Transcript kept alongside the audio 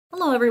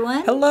Hello,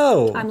 everyone.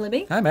 Hello. I'm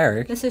Libby. I'm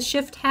Eric. This is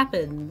Shift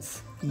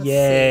Happens. Let's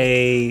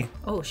Yay. see.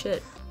 Oh,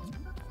 shit.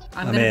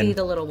 I'm gonna be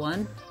the little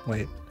one.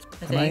 Wait,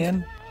 I I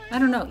in? I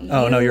don't know.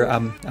 Oh,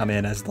 no, I'm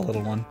in as the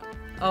little one.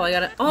 Oh, I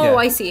got it. Oh, Yeah.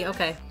 I see.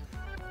 Okay.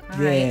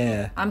 All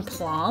Yeah. right. I'm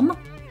Plom.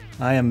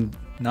 I am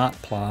not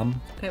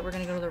Plom. Okay, we're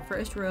gonna go to the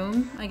first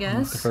room, I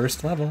guess. The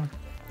first level.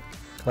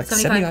 Like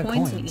 75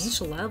 coins. in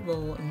each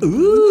level.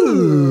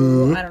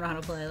 Ooh. I don't know how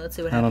to play. Let's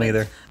see what I happens. don't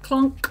either.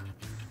 Clunk.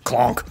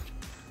 Clonk.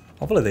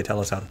 Hopefully they tell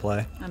us how to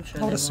play. I'm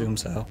sure I would they assume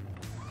so.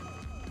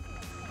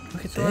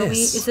 Look at will.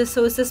 So this.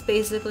 is this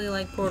basically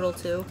like Portal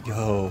 2?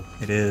 Yo,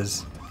 it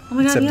is. Oh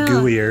my god, Except yeah.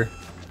 gooier.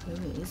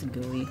 Ooh, it is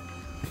gooey.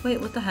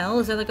 Wait, what the hell?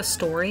 Is there like a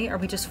story? Are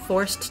we just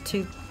forced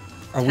to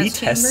Are we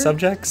test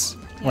subjects?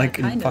 Yeah, like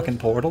in kind of. fucking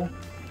Portal?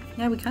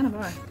 Yeah, we kind of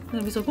are.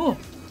 And he's like, oh,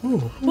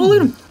 Ooh. oh, look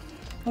at him.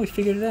 Oh, he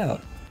figured it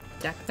out.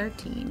 Deck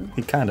 13.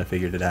 He kind of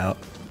figured it out.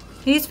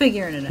 He's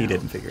figuring it out. He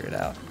didn't figure it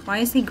out. Why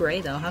is he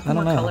gray though? How come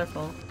I we're don't know.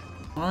 colorful?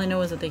 All I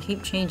know is that they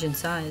keep changing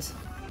size.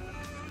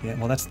 Yeah,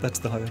 well, that's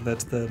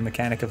the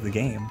mechanic of the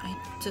game.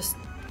 It's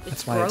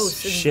That's why it's gross.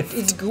 shift.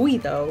 It's gooey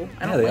though.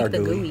 I Yeah, don't they like are the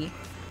gooey. gooey.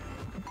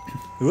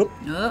 Whoop,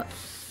 Oh,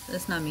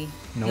 that's not me.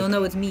 Nope. You'll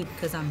know it's me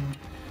because I'm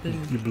blue.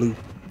 you're blue.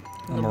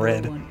 The I'm blue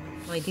red. one.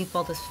 My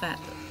default is fat,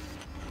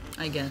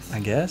 I guess. I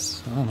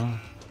guess. I don't know.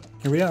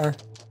 Here we are.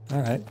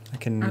 All right.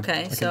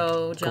 Okay,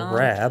 so jump.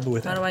 grab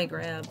with. How do I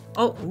grab?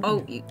 Oh,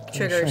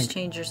 triggers shrink.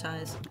 change your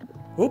size.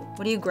 Whoop.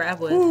 What do you grab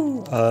with?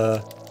 Ooh.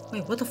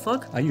 Wait, what the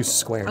fuck? I use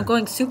square. I'm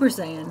going Super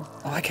Saiyan.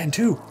 Oh, I can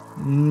too.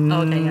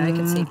 Oh, okay, yeah, I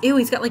can see. Ew,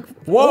 he's got like.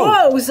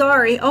 Whoa! Whoa,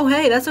 sorry. Oh,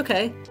 hey, that's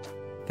okay.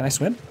 Can I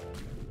swim?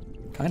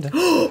 Kinda.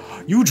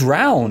 You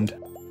drowned.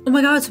 Oh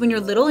my god, so when you're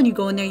little and you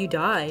go in there, you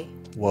die.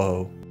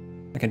 Whoa.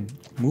 I can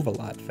move a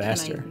lot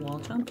faster. Can I wall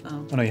jump?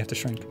 Oh, Oh no, you have to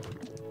shrink.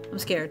 I'm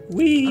scared.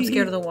 Wee. I'm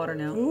scared of the water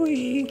now.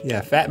 Wee.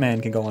 Yeah, fat man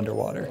can go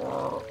underwater.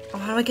 Oh,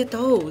 how do I get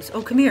those?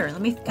 Oh, come here.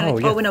 Let me. Oh,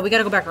 yeah. Oh, no, we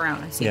gotta go back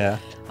around. I see. Yeah.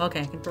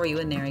 Okay, I can throw you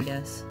in there, I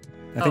guess.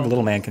 I think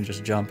little man can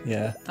just jump.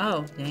 Yeah.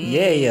 Oh, dang.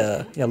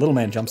 Yeah. Yeah. Little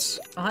man jumps.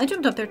 Oh, I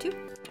jumped up there too.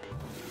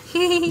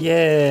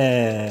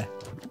 Yeah.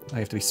 I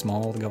have to be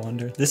small to go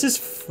under. This is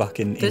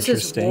fucking interesting.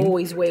 This is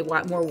always way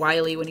more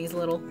wily when he's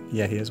little.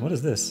 Yeah, he is. What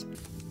is this?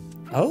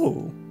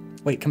 Oh.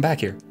 Wait, come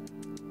back here.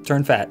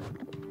 Turn fat.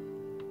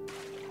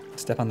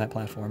 Step on that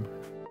platform.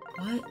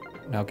 What?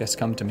 Now guess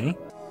come to me.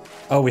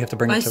 Oh, we have to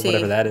bring it to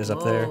whatever that is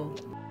up there.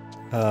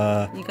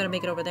 You gotta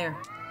make it over there.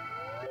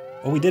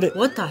 Oh, we did it.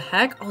 What the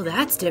heck? Oh,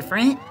 that's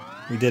different.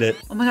 We did it.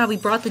 Oh my god, we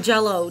brought the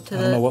jello to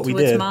I don't know what we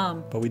its did,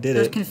 mom. but we did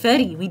There's it.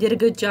 confetti. We did a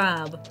good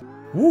job.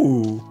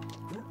 Woo.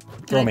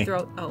 Throw Can I me.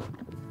 Oh.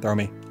 Throw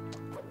me.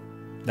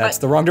 That's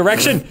the wrong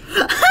direction.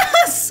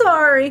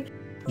 Sorry.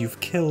 You've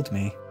killed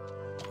me.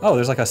 Oh,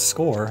 there's like a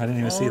score. I didn't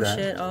even see that.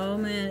 Oh shit. Oh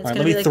man. It's All right, gonna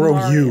let be me like throw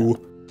Mario.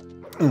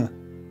 you.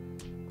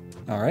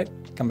 All right,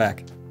 come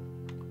back.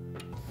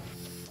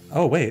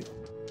 Oh wait,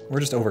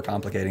 we're just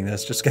overcomplicating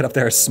this. Just get up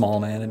there as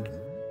small man,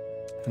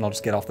 and I'll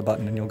just get off the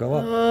button, and you'll go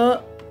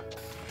up.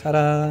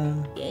 Ta-da!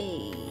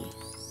 Yay.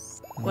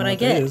 I What'd don't I know get? what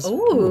that is.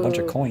 Ooh. A bunch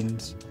of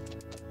coins.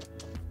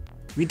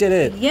 We did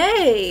it!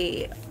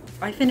 Yay!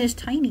 I finished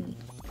tiny.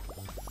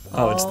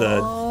 Oh, it's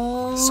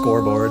the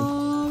scoreboard.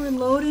 Oh, we're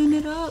loading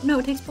it up. No,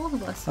 it takes both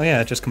of us. Oh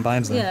yeah, it just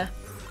combines them. Yeah.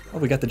 Oh,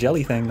 we got the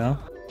jelly thing though.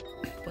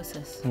 What's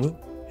this? Ooh,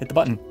 hit the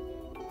button.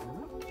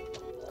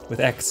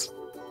 With X.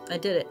 I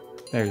did it.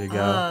 There you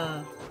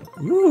go.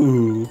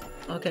 Ooh,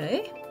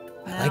 Okay.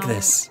 I like Now-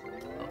 this.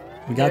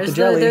 We got the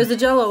jelly. There's the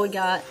jello we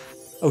got.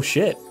 Oh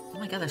shit. Oh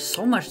my god, there's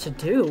so much to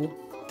do.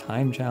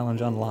 Time challenge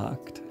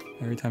unlocked.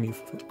 Every time you...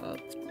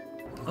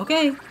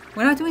 Okay,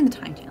 we're not doing the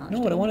time challenge.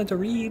 No, but I wanted to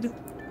read.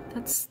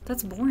 That's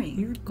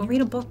boring. Go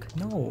read a book.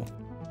 No.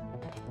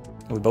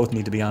 Oh, we both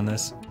need to be on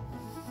this.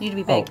 You need to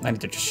be Oh, big. I need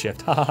to just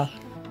shift. Haha.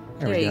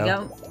 There you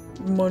go.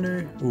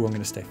 Money. Ooh, I'm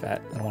gonna stay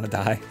fat. I don't want to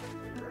die.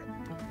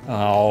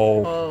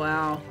 Oh. Oh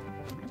wow.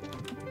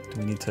 Do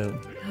we need to...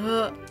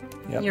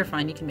 Yep. You're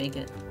fine. You can make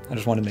it. I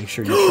just wanted to make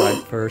sure you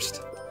tried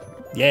first.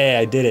 Yeah,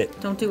 I did it.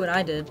 Don't do what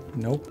I did.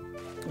 Nope.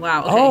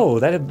 Wow. Okay. Oh,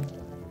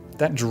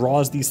 that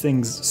draws these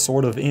things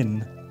sort of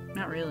in.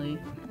 Not really.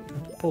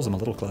 Pulls them a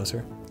little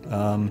closer.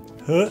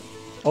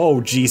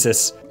 Oh,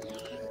 Jesus.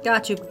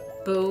 Got you,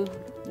 boo.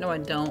 No, I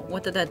don't.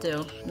 What did that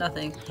do?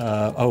 Nothing.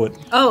 Oh.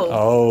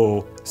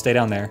 Oh. Stay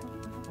down there.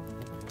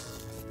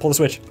 Pull the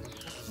switch.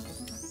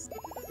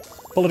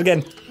 Pull it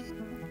again.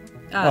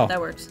 Ah, that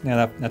works.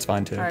 Yeah, that's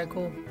fine too. All right,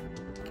 cool.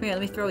 Come here,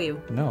 let me throw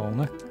you. No, I'm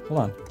not. Hold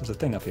on. There's a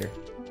thing up here.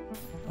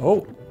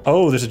 Oh,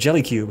 there's a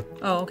jelly cube.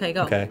 Oh, okay,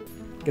 go. Okay.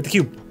 Get the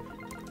cube.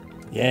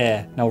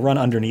 Yeah. Now run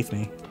underneath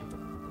me.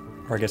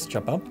 Or I guess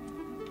jump up?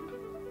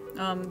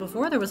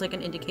 Before there was like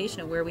an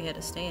indication of where we had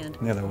to stand.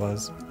 Yeah, there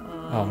was.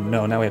 Oh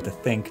no, now we have to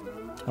think.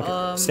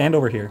 Okay, stand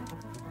over here.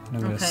 And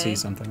I'm gonna see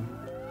something.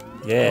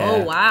 Yeah.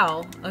 Oh,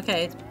 wow.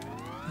 Okay.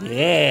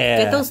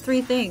 Yeah. Get those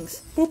 3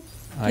 things. Boop.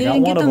 I You got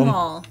didn't one get of them them.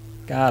 all.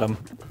 Got him.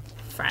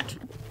 Frat.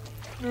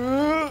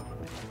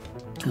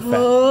 Too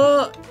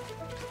fat.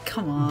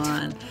 Come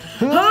on.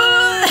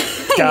 Got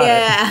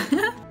yeah.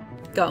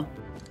 Go.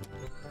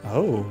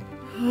 Oh.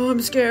 Oh,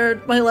 I'm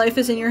scared. My life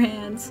is in your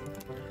hands.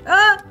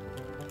 Ah!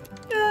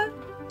 Ah!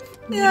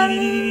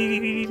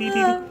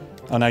 Yeah.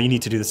 Oh, now you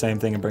need to do the same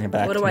thing and bring it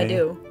back What to do me. I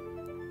do?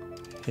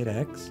 Hit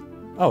X.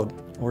 Oh,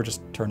 or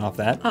just turn off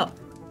that. Oh.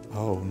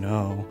 Oh,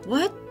 no.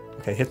 What?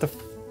 Okay, hit the...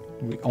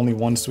 Only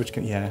one switch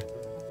can... Yeah.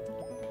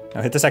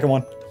 Now hit the second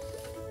one.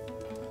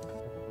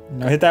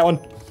 Now hit that one.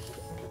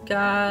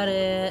 Got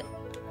it.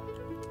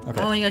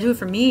 Okay. Oh, you gotta do it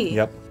for me.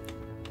 Yep.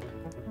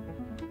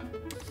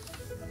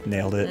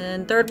 Nailed it.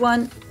 And third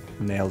one.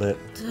 Nailed it.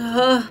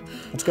 Duh.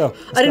 Let's go.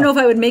 I didn't know if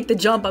I would make the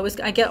jump.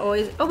 I get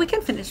always. Oh, we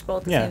can finish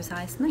both the Yeah. same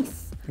size.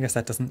 Nice. I guess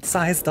that doesn't...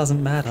 Size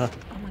doesn't matter.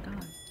 Oh my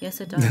god.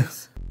 Yes, it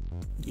does.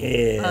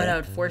 Yeah. Oh no,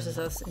 it forces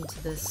us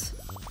into this.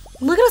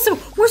 Look at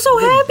us! We're so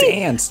happy.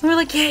 Dance. We're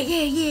like, yeah.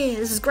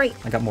 This is great.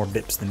 I got more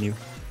bips than you.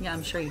 Yeah,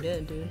 I'm sure you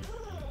did, dude.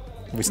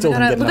 We still Look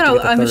didn't at get how-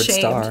 enough to I'm get the third ashamed.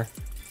 star.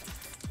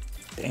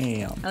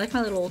 Damn. I like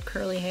my little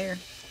curly hair.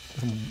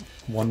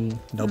 One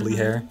nubbly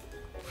hair.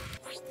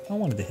 I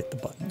wanted to hit the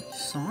button.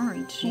 Sorry,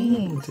 I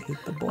jeez. wanted to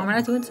hit the Why button. am I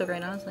not doing so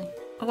great, honestly?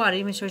 Oh wow, it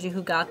even shows you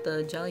who got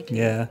the jelly cake.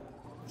 Yeah.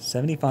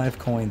 75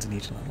 coins in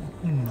each level.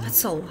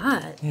 That's a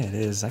lot. Yeah, it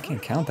is. I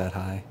can't count that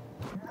high.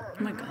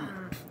 Oh my god.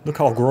 Look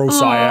how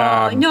gross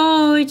I Oh am.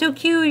 no, you're so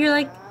cute. You're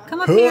like, come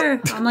up here.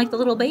 I'm like the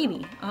little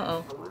baby.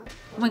 Uh-oh.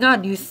 Oh my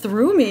god, you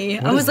threw me.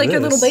 I What was is like your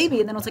little this? baby,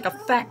 and then I was like a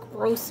fat,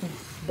 gross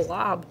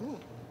blob.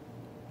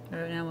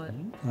 Alright, now what?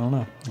 I don't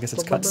know. I guess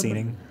it's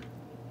cutscening.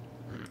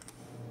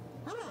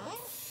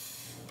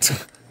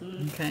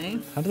 Okay.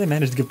 How do they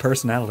manage to give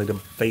personality to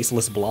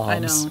faceless blobs? I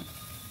know.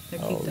 They're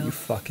cute Oh, though. you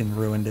fucking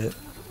ruined it.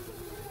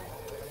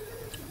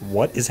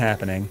 What is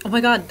happening? Oh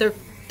my god,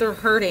 they're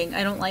hurting.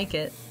 I don't like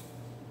it.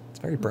 It's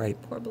very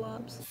bright. Poor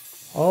blobs.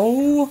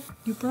 Oh,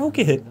 you broke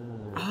it.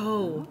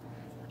 Oh.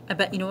 I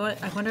bet, you know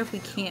what? I wonder if we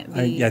can't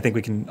be... Yeah, I think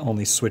we can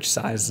only switch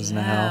sizes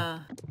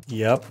now.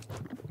 Yep.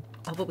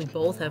 Oh, but we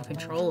both have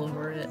control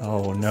over it.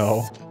 Oh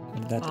no.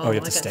 Oh, you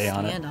have I to stay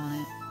on it. stand on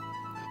it.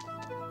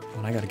 Oh,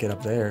 and I gotta get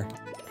up there.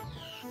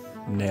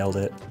 Nailed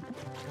it.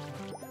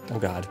 Oh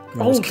god, you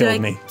almost killed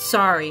me.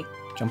 Sorry.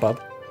 Jump up.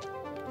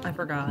 I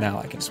forgot. Now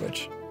I can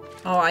switch.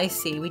 Oh, I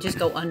see. We just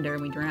go under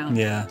and we drown.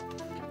 Yeah.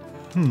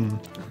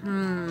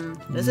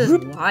 This is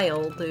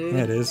wild, dude.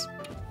 Yeah, it is.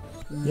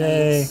 Nice.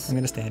 Yay! I'm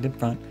gonna stand in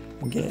front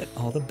and get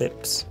all the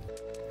bips.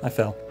 I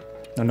fell.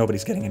 No,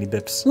 nobody's getting any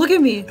bips. Look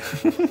at me.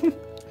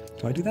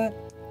 Do I do that?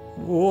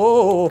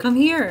 Whoa! Come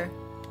here.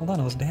 Hold on,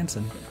 I was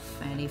dancing.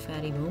 Fatty,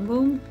 fatty, boom,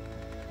 boom.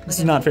 This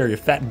is not fair. Your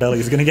fat belly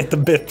is gonna get the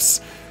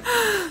bips.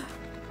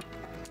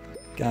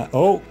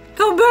 Oh!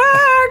 Come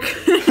back!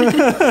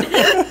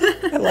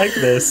 I like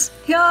this.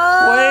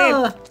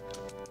 Yeah. Wait.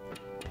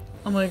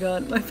 Oh my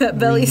god, my fat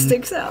belly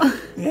sticks out.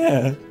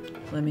 Yeah.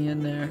 Let me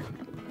in there.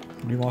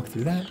 Can we walk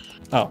through that?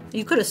 Oh.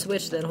 You could have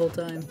switched that whole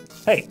time.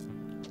 Hey.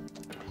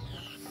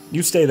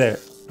 You stay there.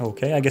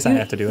 Okay, I guess I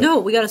have to do it. No,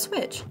 we gotta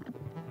switch.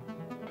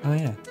 Oh,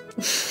 yeah.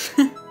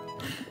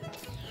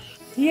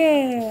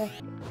 Yeah.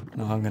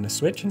 No, I'm gonna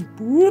switch and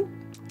whoop.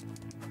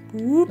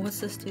 Whoop. What's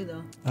this do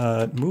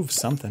though? Move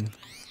something.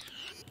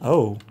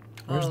 Oh.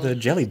 Where's the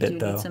jelly bit, do you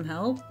though? need some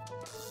help?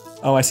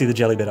 Oh, I see the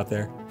jelly bit up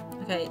there.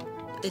 Okay,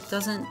 it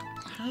doesn't.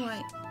 How do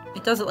I?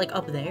 It does it like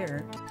up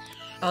there.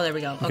 Oh, there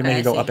we go. You can make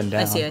it go up and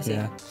down. I see. I see.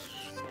 Yeah.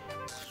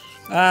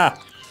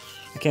 Ah!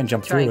 I can't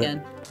jump Try through again.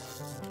 it.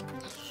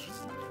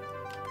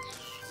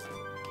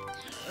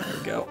 There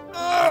we go.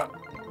 Ah!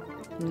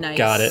 Nice.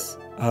 Got it.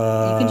 You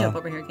can jump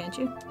over here, can't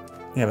you?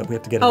 Yeah, but we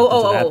have to get up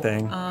into that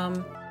thing.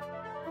 No.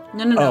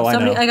 Oh, I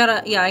Somebody, know.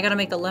 I gotta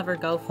make the lever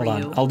go for Hold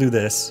you. on, I'll do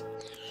this.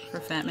 For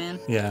Fat Man.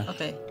 Yeah.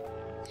 Okay.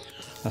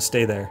 Now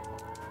stay there.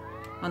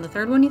 On the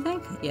third one, you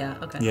think? Yeah.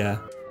 Okay. Yeah.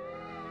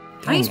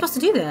 How are you supposed to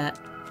do that?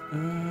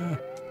 I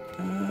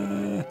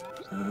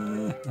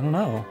don't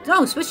know.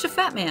 No, switch to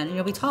Fat Man, and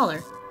you'll be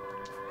taller.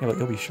 Yeah, but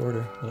you'll be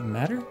shorter. Will it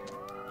matter?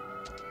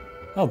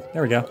 Oh,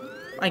 there we go.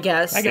 I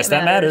guess. I guess it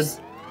that matters.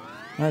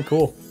 All right,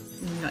 cool.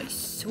 Nice.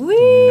 Sweet.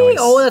 Nice.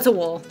 Oh, that's a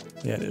wall.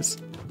 Yeah, it is.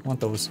 I want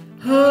those.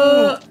 Come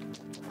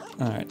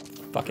All right,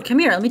 fuck it.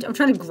 here. I'm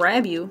trying to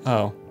grab you.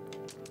 Oh.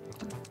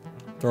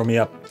 Throw me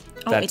up.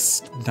 Oh,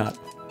 That's not...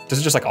 Does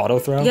it just like auto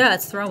throw? Yeah,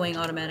 it's throwing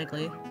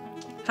automatically.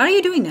 How are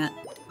you doing that?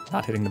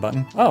 Not hitting the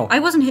button. Oh, I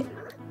wasn't hit.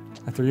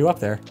 I threw you up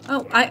there.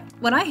 Oh,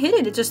 when I hit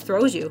it, it just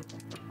throws you.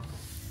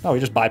 Oh, we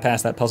just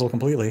bypassed that puzzle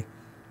completely.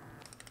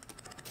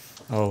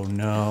 Oh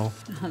no.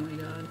 Oh my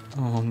god.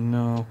 Oh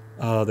no.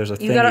 Oh, there's a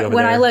thing You gotta. over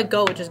When there. I let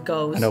go, it just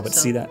goes. I know, but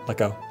so. see that? Let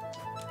go.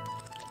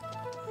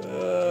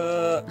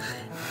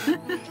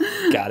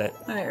 Got it.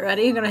 All right,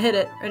 ready? You're gonna hit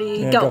it. Ready?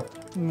 Yeah, go.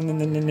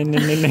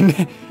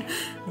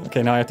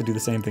 Okay, now I have to do the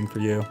same thing for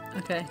you.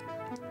 Okay.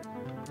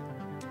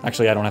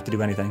 Actually, I don't have to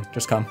do anything.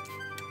 Just come.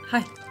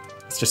 Hi.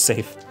 It's just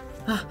safe.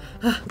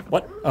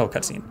 What? Oh,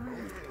 cutscene.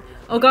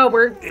 Oh god,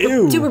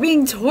 Ew. dude, we're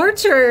being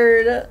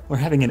tortured. We're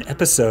having an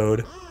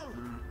episode.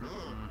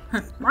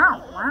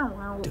 Wow, wow,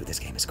 wow. Dude, this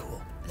game is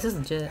cool. This is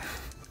legit.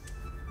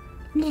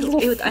 Little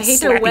I hate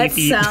their slappy wet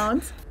feet.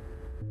 sounds.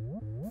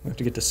 We have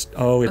to get to.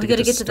 Oh, we have We to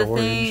gotta get get to the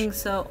storage. thing.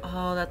 So,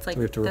 oh, that's like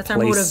We have to that's our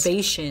replace-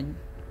 motivation.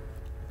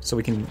 So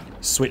we can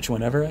switch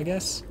whenever, I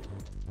guess.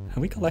 Have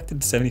we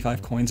collected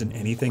 75 coins in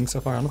anything so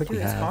far? I don't think we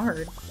Dude, it's have.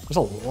 hard. There's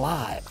a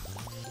lot.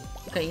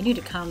 Okay, you need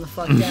to calm the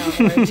fuck down,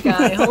 orange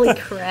guy. Holy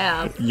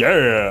crap.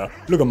 Yeah!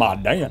 Look at my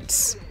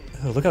dance.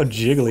 Oh, look how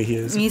jiggly he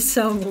is. He's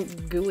so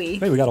gooey.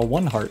 Wait, we got a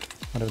 1 heart,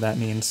 whatever that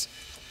means.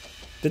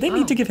 Did they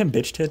need to give him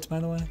bitch tits, by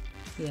the way?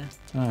 Yeah.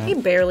 Alright. He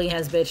barely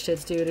has bitch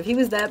tits, dude. If he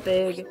was that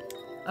big.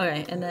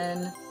 Okay, and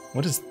then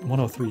What is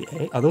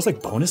 103A? Are those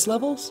like bonus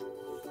levels?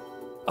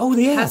 Oh,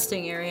 yeah.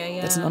 testing area,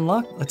 yeah. It's an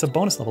unlock. It's a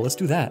bonus level. Let's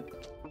do that.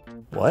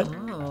 What?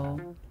 Oh.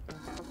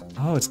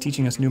 Oh, it's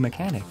teaching us new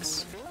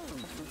mechanics.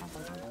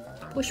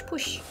 Push,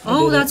 push. did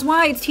Oh, it. that's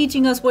why it's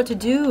teaching us what to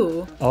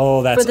do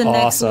Oh, that's for the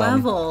next awesome.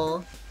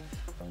 level.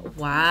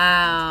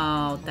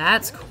 Wow,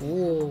 that's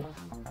cool.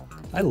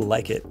 I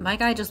like it. My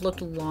guy just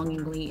looked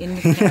longingly in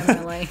the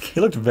camera like, He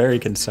looked very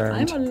I'm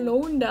concerned.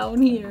 alone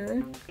down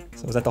here.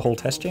 So is that the whole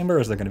test chamber, or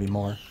is there going to be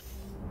more?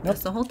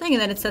 That's the whole thing,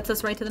 and then it sets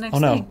us right to the next Oh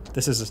no, thing.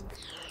 this is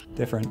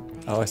different.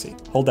 Oh, I see.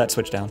 Hold that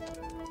switch down.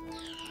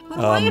 Why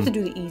do I have to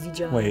do the easy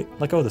job? Wait,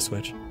 let go of the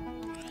switch.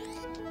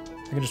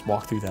 I can just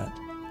walk through that.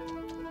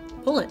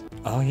 Pull it.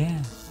 Oh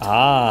yeah.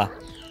 Ah,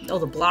 Oh,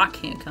 the block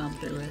can't come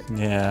through it.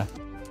 yeah.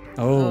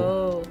 Oh,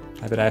 Oh.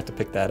 I bet I have to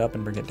pick that up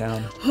and bring it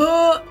down.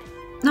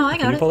 No, I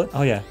Can got you it. pull it?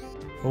 Oh yeah.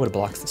 Oh, it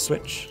blocks the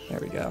switch. There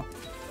we go.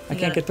 I You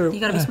can't gotta- get through. You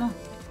gotta be small.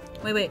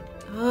 Wait, wait.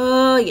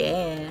 Oh,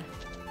 yeah.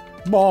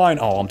 Mine.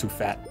 Oh, I'm too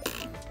fat.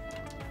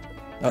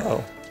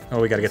 Uh-oh.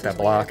 Oh, we gotta get that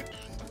block.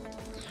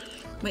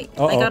 Wait,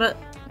 Uh-oh. I gotta...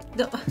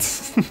 No.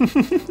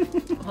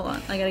 Hold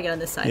on, I gotta get on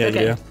this side. Yeah,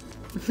 okay.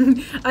 you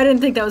do. I didn't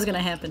think that was gonna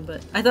happen,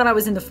 but I thought I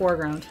was in the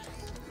foreground.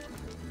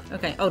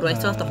 Okay. Oh, do I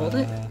still have to hold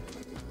it?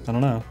 I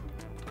don't know.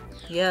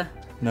 Yeah.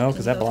 No,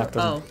 because that go block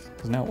through- doesn't.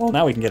 Because now, well,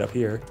 now we can get up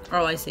here.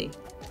 Oh, I see.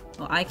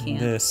 Well, I can't.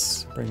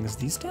 This brings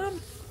these down.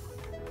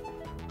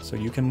 So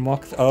you can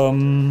walk.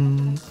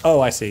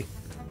 Oh, I see.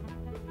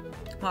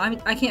 Well,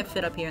 I can't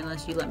fit up here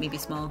unless you let me be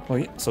small. Well,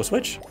 yeah, so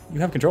switch. You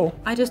have control.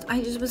 I just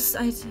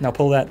was. Now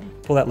pull that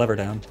lever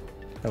down.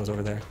 That was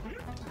over there.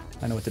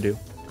 I know what to do.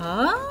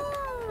 Oh.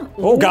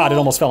 Oh God! It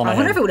almost fell on my I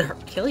wonder head. if it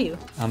would kill you.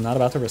 I'm not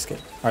about to risk it.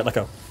 All right, let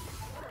go.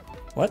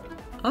 What?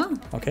 Oh.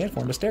 Okay, it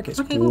formed a staircase.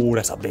 Okay, Ooh, cool.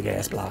 that's a big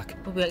ass block.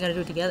 Oh, we gotta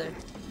do it together.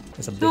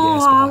 That's a big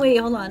ass Oh, block. wait,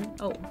 hold on.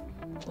 Oh.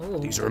 Oh.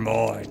 These are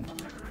mine.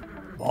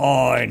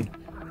 Mine.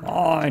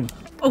 Mine.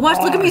 Oh,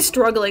 watch! Look at me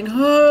struggling.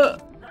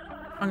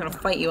 I'm gonna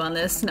fight you on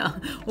this. No.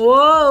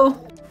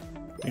 Whoa.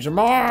 These are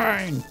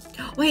mine.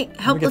 Wait,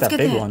 help! Get Let's that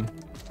get big that. one.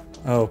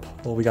 Oh,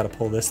 well, we gotta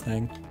pull this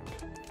thing.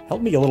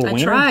 Help me, you little I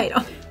wiener. tried.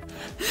 Oh.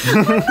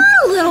 I'm not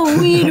a little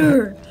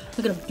wiener.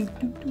 Look at him. Doot,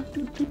 doot,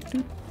 doot, doot,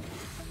 doot.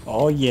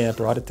 Oh yeah,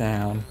 brought it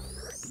down.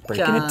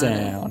 Breaking Got it it.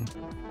 down.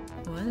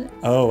 What?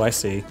 Oh, I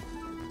see.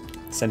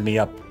 Send me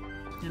up.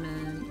 And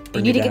then you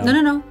Bring need me to get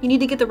down. no. You need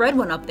to get the red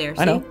one up there.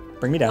 See? I know.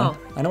 Bring me down.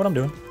 Oh. I know what I'm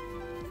doing.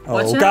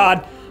 Watch Oh out.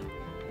 God!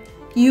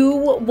 You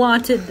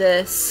wanted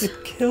this.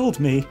 It killed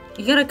me.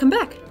 You gotta come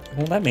back. It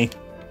won't let me.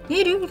 Yeah,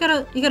 you do. You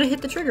gotta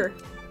hit the trigger.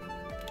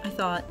 I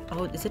thought,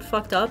 oh, is it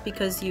fucked up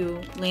because you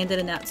landed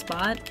in that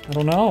spot? I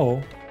don't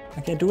know.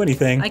 I can't do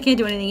anything. I can't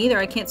do anything either.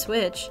 I can't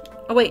switch.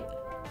 Oh wait.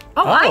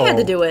 Oh, I had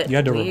to do it. You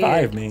had to Weird.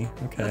 revive me.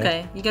 Okay.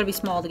 Okay, you gotta be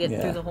small to get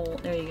Yeah. through the hole.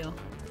 There you go.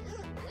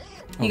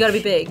 Oh, You gotta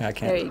be big. I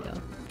can't. There you go.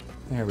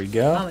 There we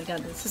go. Oh my god,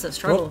 this is a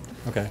struggle.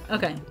 Whoop. Okay.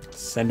 Okay.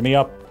 Send me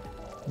up.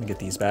 Let me get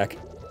these back.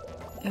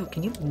 Oh,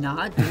 can you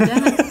not do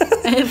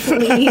that?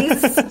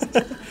 Please?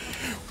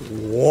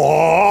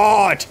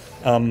 What?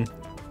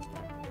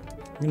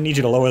 We need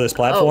you to lower this Oh,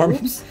 platform.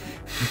 oops.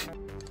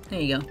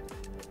 There you go.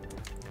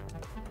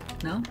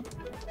 No?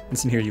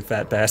 Listen here, you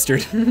fat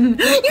bastard. You did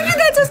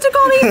that just to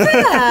call me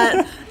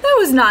fat! That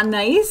was not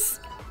nice.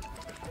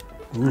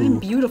 I'm Ooh.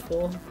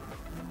 beautiful.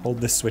 Hold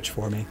this switch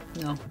for me.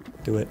 No,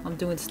 Do it. I'm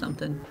doing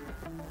something.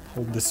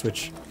 Hold this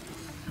switch.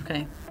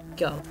 Okay,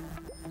 go.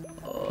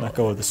 Let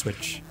go of the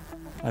switch.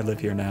 I live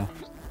here now.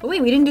 Oh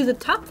wait, we didn't do the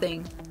top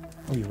thing.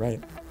 Oh, you're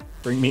right.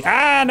 Bring me.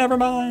 Ah, never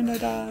mind. I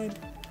died.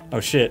 Oh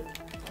shit.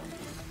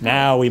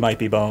 Now we might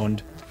be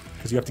boned.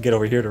 Because you have to get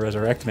over here to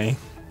resurrect me.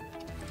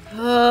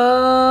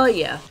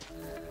 Yeah.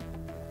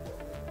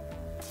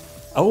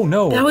 Oh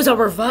no. That was a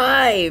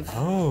revive.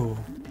 Oh,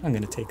 I'm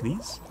gonna take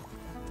these.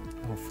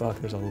 Oh fuck,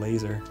 there's a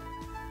laser.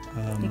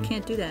 You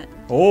can't do that.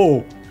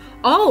 Oh,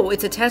 Oh,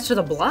 it's attached to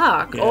the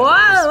block. Yeah, Oh,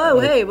 whoa, whoa,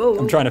 hey, whoa.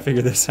 I'm trying to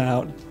figure this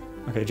out.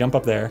 Okay, jump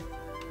up there.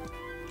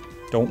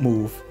 Don't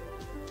move.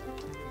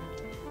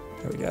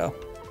 There we go.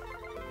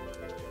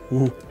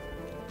 Ooh,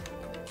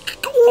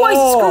 Oh,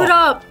 I screwed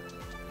up.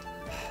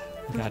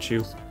 I got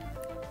you.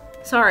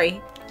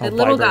 Sorry. The I'll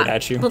little vibrate guy.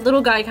 at you. The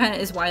little guy kind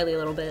of is wily a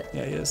little bit.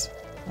 Yeah, he is.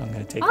 I'm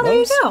gonna take Oh, there you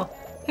those. go.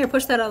 Here,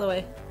 push that out of the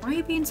way. Why are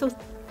you being so...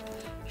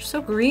 You're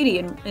so greedy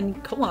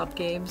in co-op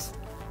games.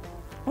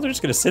 Well, they're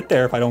just gonna sit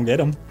there if I don't get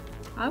them.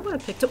 I would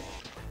have picked up...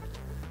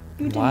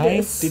 You did Why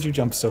this. did you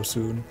jump so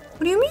soon?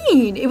 What do you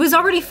mean? It was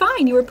already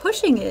fine. You were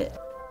pushing it.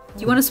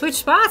 Do you want to switch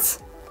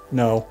spots?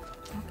 No,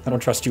 I don't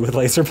trust you with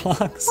laser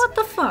blocks. What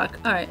the fuck?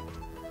 All right.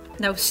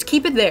 Now, just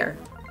keep it there.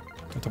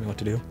 Don't tell me what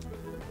to do.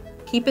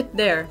 Keep it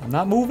there. I'm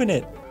not moving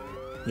it.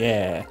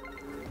 Yeah.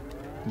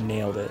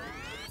 Nailed it.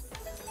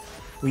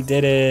 We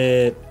did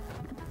it.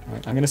 All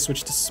right, I'm gonna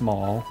switch to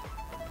small.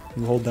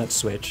 You hold that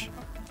switch.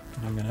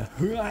 And I'm gonna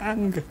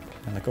and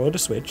let go of the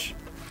switch.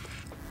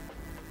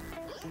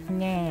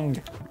 Now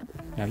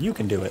you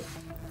can do it.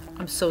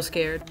 I'm so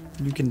scared.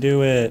 You can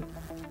do it.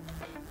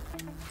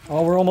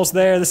 Oh, we're almost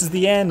there. This is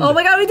the end. Oh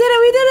my god, we did it!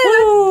 We did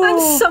it! Woo! I'm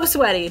so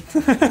sweaty.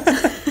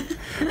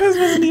 This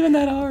wasn't even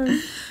that hard.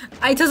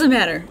 It doesn't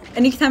matter.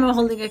 Anytime I'm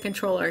holding a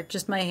controller,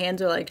 just my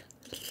hands are like...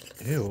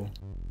 Ew.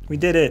 We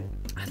did it.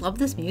 I love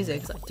this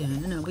music. It's like,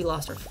 no, we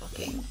lost our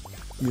fucking...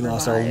 We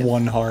lost our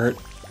one heart.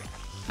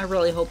 I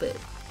really hope it.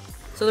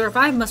 So the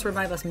revive must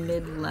revive us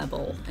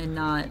mid-level and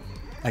not...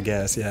 I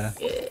guess, yeah.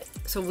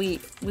 So we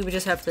would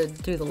just have to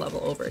do the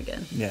level over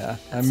again. Yeah,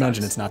 I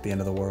imagine it's not the end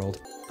of the world.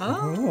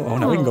 Oh,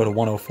 now we can go to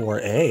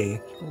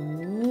 104A.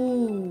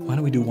 Ooh. Why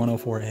don't we do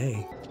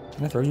 104A?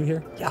 Can I throw you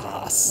here?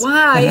 Yes.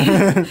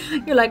 Why?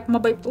 You're like, my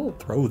baby. Ooh.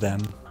 Throw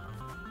them.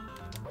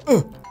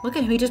 Look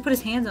at him. He just put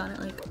his hands on it.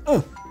 Like,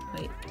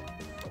 wait.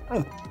 We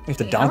have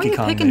to Wait, Donkey how are you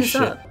Kong picking this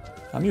shit. up?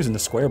 I'm using the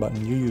square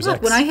button. You use Look,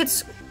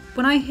 X.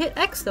 when I hit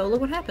X though, look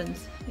what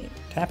happens. Wait.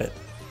 Tap it.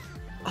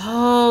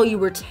 Oh, you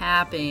were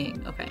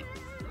tapping. Okay.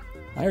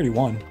 I already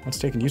won. What's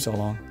taking you so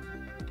long?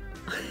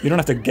 You don't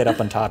have to get up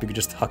on top. You can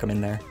just huck them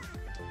in there.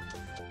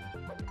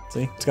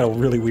 See? It's got a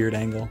really weird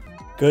angle.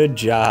 Good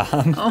job.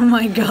 Oh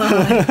my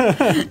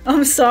god.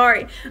 I'm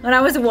sorry. When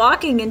I was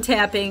walking and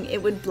tapping,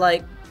 it would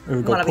like It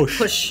would go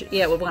push.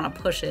 Yeah, it would want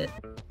to push it.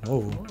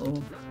 Oh.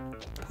 Oh.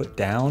 Put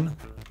down.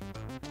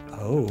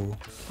 Oh.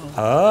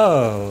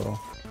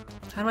 Oh.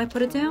 How do I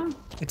put it down?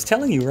 It's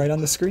telling you right on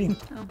the screen.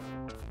 Oh.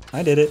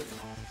 I did it.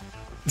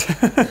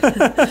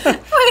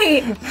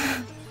 Wait.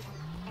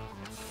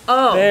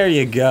 Oh. There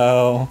you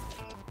go.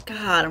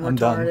 God, I'm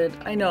done. retarded.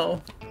 I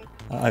know.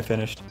 I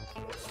finished.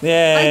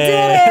 Yay!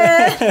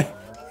 I did it!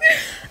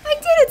 I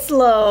did it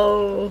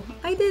slow.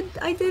 I did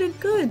it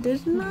good,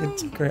 didn't I?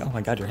 It's great. Oh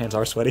my god, your hands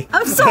are sweaty.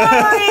 I'm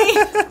sorry!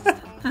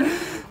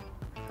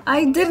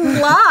 I didn't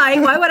lie.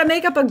 Why would I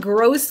make up a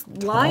gross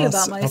lie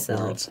about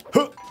myself?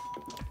 Upwards.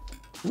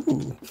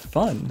 Ooh,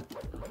 fun.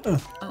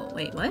 Oh,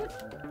 wait, what?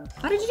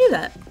 How did you do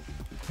that?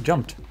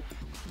 Jumped.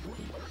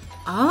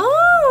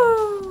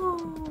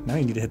 Oh! Now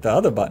you need to hit the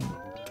other button.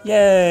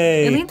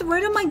 Yay! It landed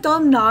right on my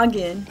dumb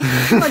noggin.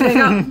 Look,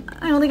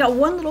 I only got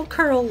one little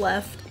curl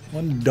left.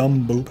 One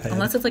dumb boop head.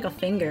 Unless it's like a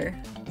finger.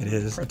 It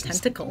is. Or a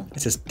tentacle.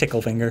 It's his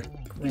tickle finger.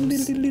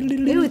 Gross.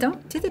 Ew,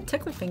 don't do the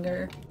tickle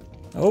finger.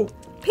 Oh.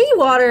 Pea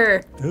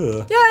water!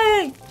 Ugh.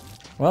 Yay!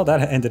 Well,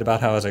 that ended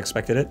about how I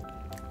expected it.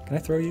 Can I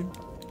throw you?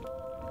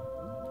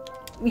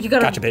 You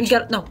gotta. Gotcha, bitch. You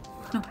gotta. No.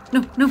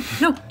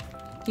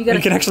 You gotta.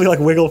 You can actually like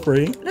wiggle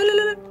free.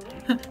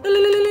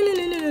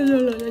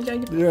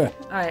 Yeah.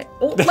 Alright.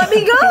 Oh, let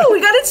me go!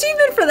 We got an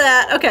achievement for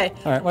that! Okay.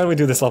 Alright, why don't we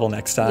do this level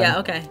next time? Yeah,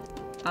 okay.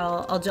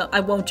 I'll jump. I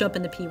won't jump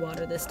in the pea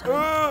water this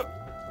time.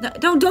 No,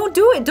 don't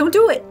do it! Don't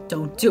do it!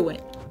 Don't do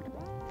it!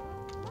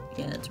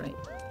 Yeah, that's right.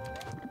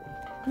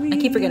 I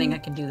keep forgetting I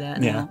can do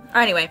that. Yeah. Now.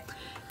 Alright, anyway.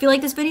 If you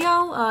like this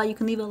video, you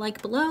can leave a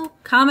like below,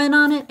 comment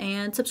on it,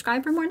 and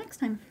subscribe for more next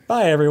time.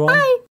 Bye, everyone.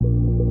 Bye!